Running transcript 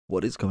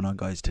What is going on,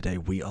 guys? Today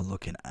we are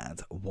looking at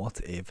what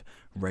if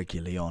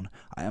Reguilon.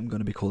 I am going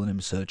to be calling him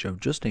Sergio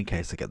just in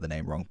case I get the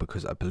name wrong,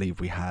 because I believe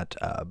we had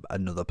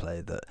another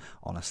player that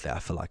honestly I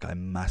feel like I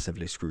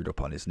massively screwed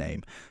up on his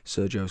name.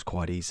 Sergio's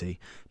quite easy,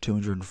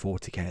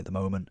 240k at the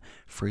moment,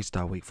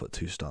 3-star weak foot,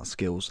 2-star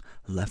skills,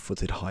 left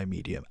footed high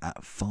medium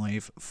at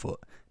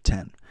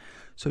 5'10".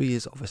 So he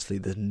is obviously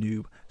the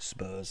new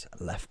Spurs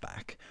left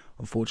back.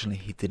 Unfortunately,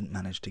 he didn't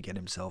manage to get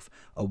himself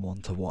a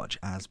one to watch,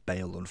 as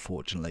Bale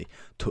unfortunately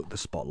took the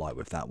spotlight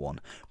with that one.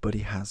 But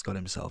he has got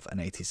himself an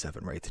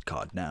 87 rated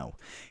card now.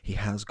 He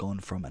has gone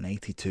from an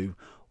 82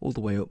 all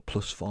the way up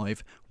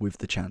 +5 with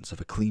the chance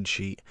of a clean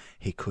sheet.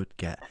 He could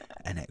get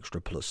an extra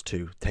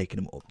 +2, taking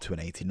him up to an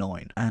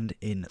 89. And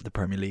in the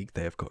Premier League,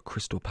 they have got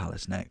Crystal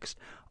Palace next,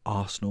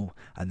 Arsenal,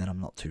 and then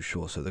I'm not too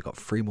sure. So they've got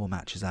 3 more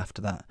matches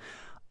after that.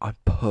 I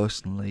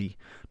personally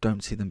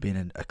don't see them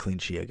being a clean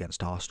sheet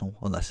against Arsenal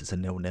unless it's a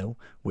 0-0,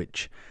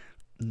 which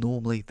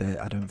normally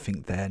I don't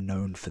think they're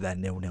known for their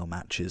 0-0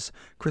 matches.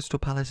 Crystal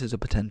Palace is a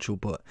potential,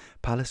 but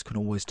Palace can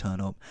always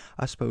turn up.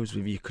 I suppose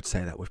you could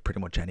say that with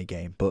pretty much any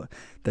game, but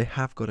they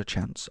have got a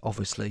chance.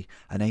 Obviously,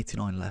 an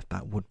 89 left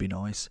back would be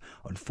nice.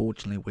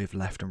 Unfortunately, with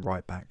left and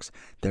right backs,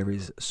 there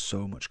is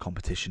so much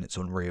competition, it's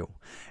unreal.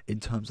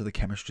 In terms of the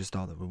chemistry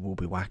style that we will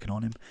be whacking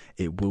on him,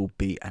 it will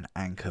be an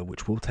anchor,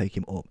 which will take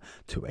him up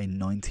to a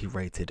 90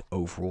 rated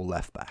overall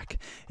left back.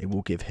 It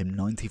will give him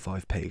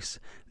 95 pace,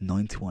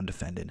 91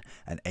 defending,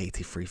 and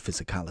 83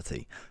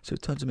 physicality, so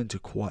it turns him into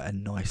quite a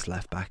nice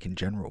left back in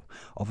general.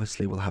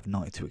 Obviously, we'll have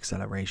 92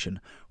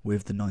 acceleration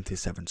with the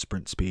 97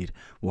 sprint speed.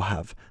 We'll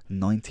have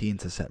 90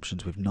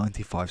 interceptions with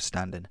 95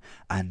 standing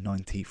and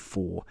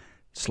 94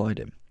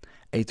 sliding.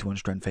 81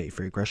 strength,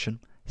 83 aggression.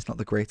 It's not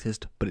the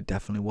greatest, but it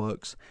definitely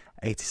works.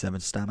 87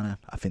 stamina.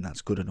 I think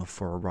that's good enough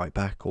for a right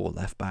back or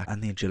left back,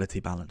 and the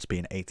agility balance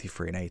being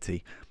 83 and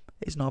 80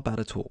 is not bad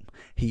at all.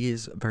 He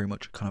is very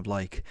much kind of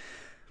like,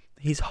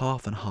 he's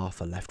half and half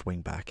a left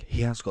wing back.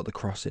 He has got the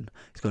crossing,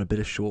 he's got a bit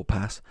of short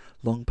pass.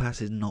 Long pass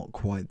is not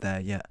quite there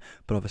yet,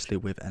 but obviously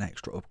with an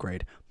extra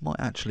upgrade might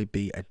actually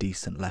be a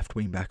decent left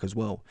wing back as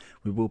well.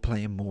 We will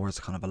play him more as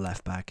kind of a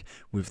left back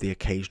with the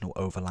occasional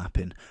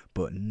overlapping,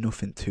 but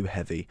nothing too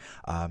heavy,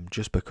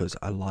 just because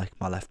I like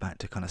my left back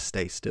to kind of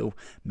stay still,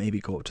 maybe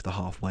go up to the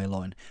halfway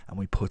line and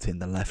we put in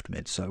the left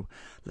mid. So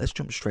let's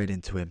jump straight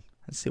into him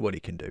and see what he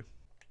can do.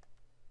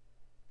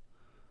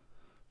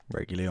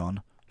 Reguilon.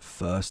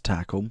 First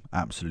tackle,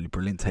 absolutely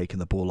brilliant, taking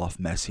the ball off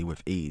Messi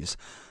with ease.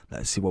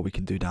 Let's see what we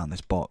can do down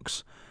this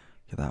box.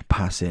 Get that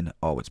pass in.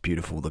 Oh, it's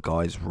beautiful. The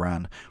guys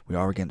ran. We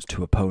are against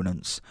 2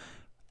 opponents,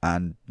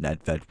 and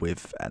Nedved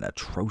with an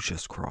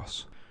atrocious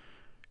cross.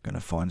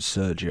 Gonna find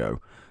Sergio.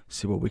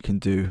 See what we can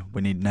do.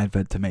 We need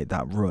Nedved to make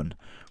that run,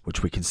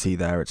 which we can see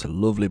there. It's a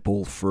lovely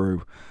ball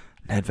through.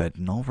 Nedved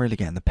not really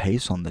getting the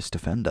pace on this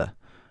defender.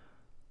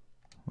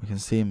 We can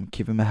see him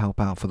give him a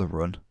help out for the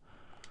run.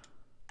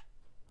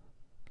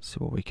 See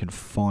what we can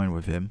find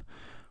with him.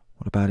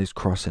 What about his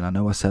crossing? I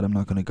know I said I'm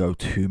not going to go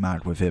too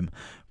mad with him,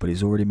 but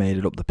he's already made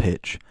it up the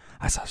pitch.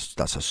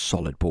 That's a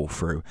solid ball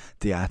through.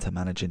 Diatta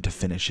managing to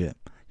finish it.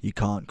 You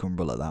can't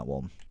crumble at that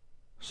one.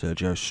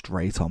 Sergio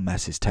straight on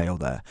Messi's tail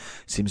there.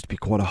 Seems to be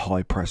quite a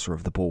high presser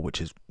of the ball,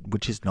 which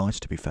is nice,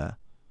 to be fair.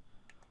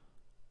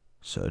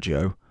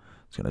 Sergio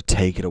is going to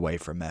take it away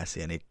from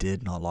Messi, and he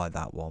did not like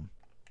that one.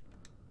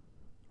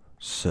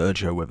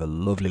 Sergio with a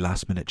lovely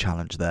last minute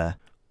challenge there.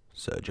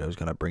 Sergio's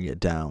going to bring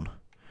it down.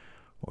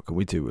 What can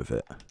we do with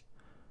it?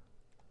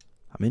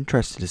 I'm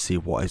interested to see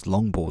what his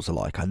long balls are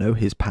like. I know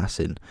his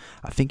passing,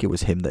 I think it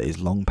was him that his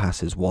long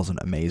passes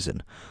wasn't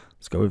amazing.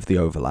 Let's go with the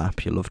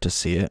overlap. You love to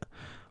see it.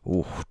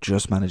 Oh,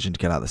 just managing to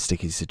get out of the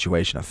sticky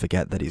situation. I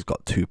forget that he's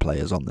got 2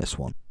 players on this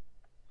one.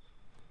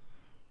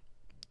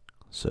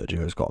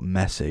 Sergio's got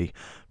Messi.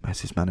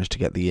 Messi's managed to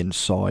get the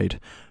inside,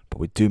 but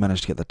we do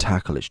manage to get the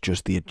tackle. It's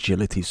just the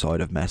agility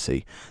side of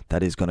Messi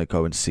that is going to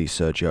go and see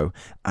Sergio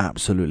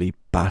absolutely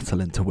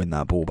battling to win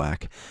that ball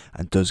back,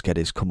 and does get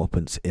his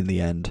comeuppance in the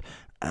end,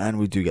 and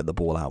we do get the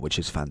ball out, which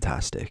is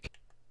fantastic.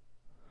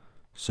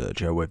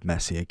 Sergio with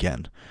Messi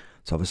again.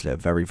 It's obviously a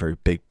very, very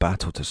big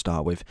battle to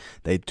start with.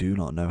 They do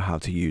not know how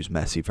to use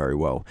Messi very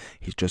well.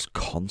 He's just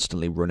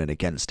constantly running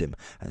against him,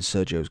 and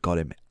Sergio's got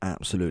him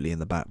absolutely in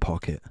the back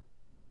pocket.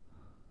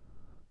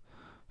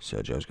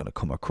 Sergio's going to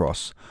come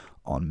across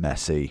on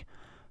Messi.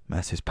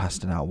 Messi's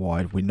passed it out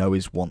wide. We know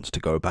he wants to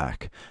go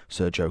back.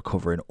 Sergio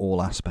covering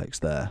all aspects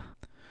there.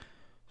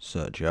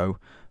 Sergio.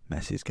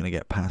 Messi's going to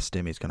get past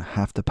him. He's going to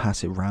have to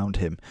pass it round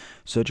him.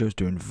 Sergio's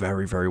doing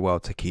very, very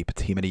well to keep a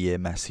Team of the Year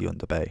Messi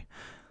under bay.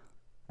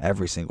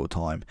 Every single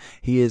time.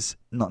 He is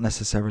not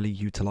necessarily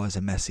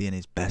utilising Messi in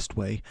his best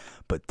way,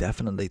 but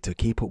definitely to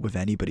keep up with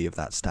anybody of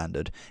that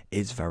standard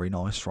is very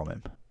nice from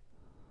him.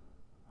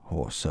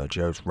 Oh,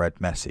 Sergio's read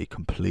Messi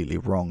completely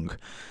wrong.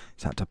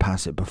 He's had to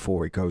pass it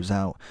before he goes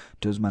out.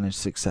 Does manage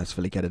to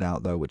successfully get it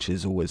out though, which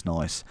is always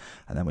nice.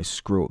 And then we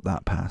screw up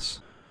that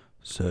pass.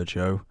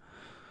 Sergio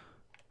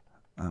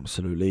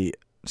absolutely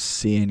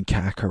seeing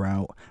Kaka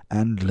out,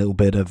 and a little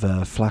bit of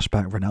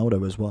flashback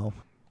Ronaldo as well.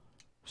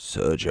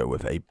 Sergio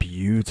with a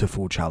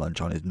beautiful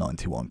challenge on his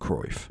 91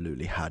 Cruyff.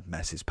 Absolutely had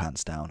Messi's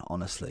pants down.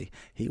 Honestly,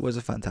 he was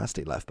a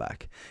fantastic left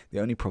back. The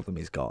only problem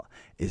he's got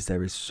is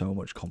there is so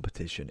much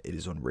competition, it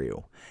is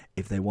unreal.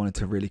 If they wanted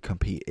to really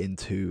compete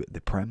into the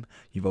Prem,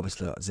 you've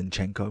obviously got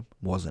Zinchenko,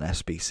 was an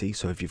SBC,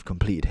 so if you've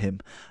completed him,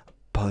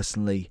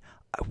 personally,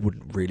 I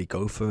wouldn't really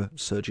go for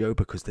Sergio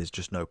because there's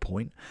just no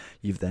point.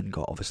 You've then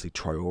got obviously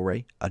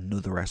Traore,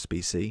 another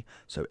SBC,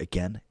 so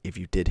again, if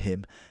you did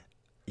him,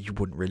 you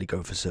wouldn't really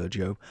go for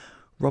Sergio.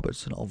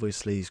 Robertson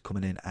obviously is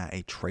coming in at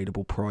a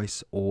tradable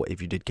price, or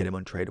if you did get him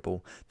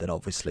untradeable, then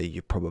obviously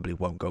you probably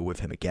won't go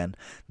with him again.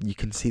 You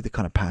can see the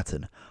kind of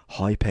pattern.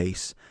 High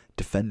pace,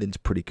 defending's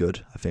pretty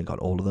good, I think, on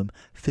all of them.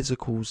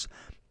 Physicals,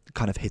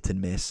 kind of hit and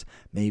miss.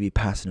 Maybe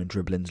passing and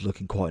dribbling's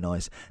looking quite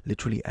nice.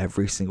 Literally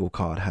every single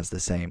card has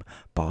the same,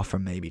 bar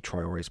from maybe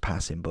Traore's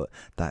passing, but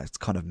that's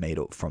kind of made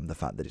up from the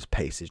fact that his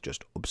pace is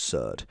just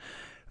absurd.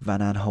 Van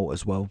Aanholt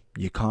as well.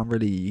 You can't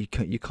really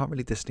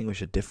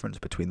distinguish a difference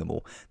between them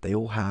all. They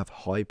all have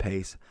high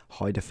pace,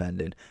 high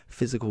defending,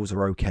 physicals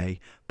are okay,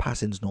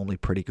 passing's normally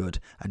pretty good,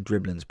 and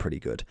dribbling's pretty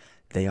good.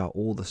 They are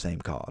all the same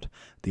card.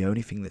 The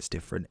only thing that's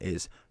different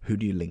is who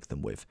do you link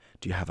them with?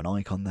 Do you have an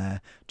icon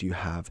there? Do you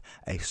have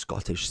a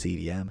Scottish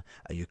CDM,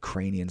 a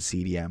Ukrainian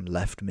CDM,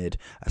 left mid,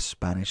 a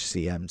Spanish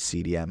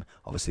CDM?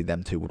 Obviously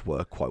them two would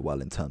work quite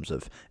well in terms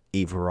of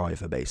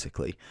either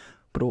basically.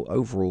 But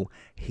overall,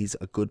 he's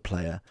a good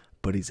player,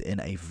 but he's in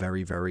a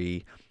very,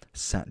 very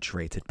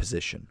saturated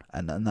position,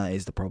 and that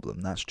is the problem.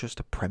 That's just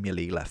a Premier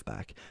League left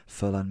back.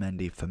 Ferland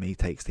Mendy for me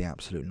takes the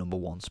absolute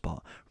 #1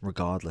 spot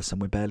regardless,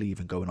 and we're barely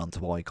even going on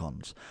to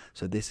icons.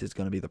 So this is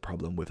going to be the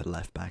problem with a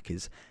left back,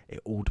 is it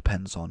all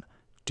depends on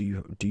do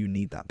you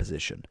need that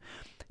position.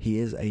 He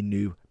is a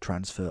new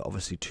transfer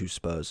obviously to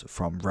Spurs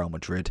from Real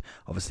Madrid.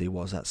 Obviously he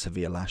was at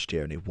Sevilla last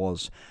year,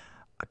 and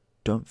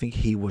don't think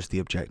he was the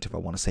objective. I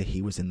want to say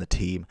he was in the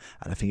team,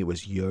 and I think it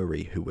was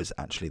Yuri who was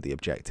actually the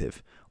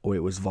objective, or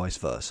it was vice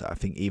versa. I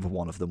think either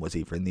one of them was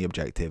either in the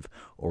objective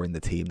or in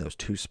the team. Those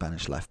two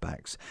Spanish left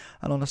backs,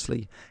 and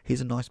honestly, he's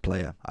a nice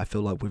player. I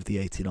feel like with the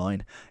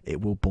 89,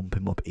 it will bump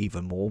him up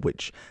even more,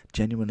 which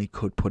genuinely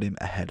could put him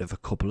ahead of a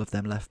couple of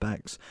them left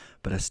backs.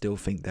 But I still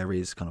think there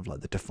is kind of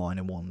like the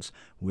defining ones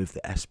with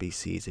the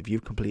SBCs. If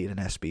you've completed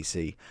an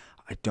SBC,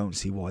 I don't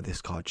see why this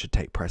card should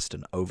take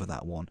precedent over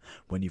that one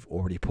when you've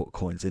already put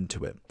coins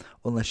into it.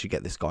 Unless you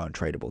get this guy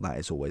untradeable, that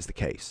is always the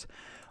case.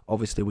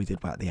 Obviously, we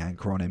did whack the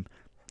anchor on him.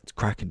 It's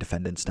cracking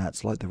defending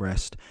stats like the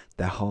rest.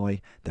 They're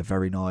high, they're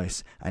very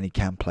nice, and he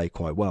can play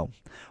quite well.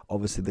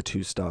 Obviously, the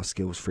 2-star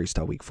skills,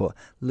 3-star weak foot,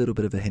 a little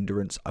bit of a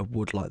hindrance. I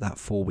would like that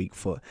 4 weak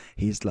foot.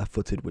 He's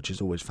left-footed, which is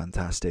always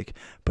fantastic,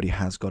 but he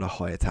has got a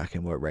high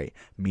attacking work rate,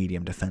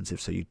 medium defensive,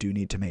 so you do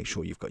need to make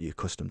sure you've got your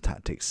custom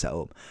tactics set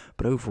up.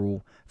 But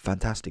overall,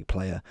 fantastic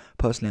player.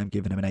 Personally, I'm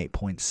giving him an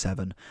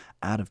 8.7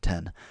 out of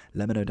 10.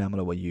 Let me know down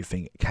below what you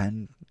think.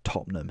 Can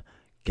Tottenham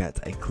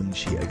get a clean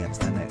sheet against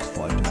their next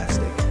 5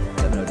 domestic?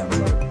 Let me know down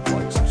below.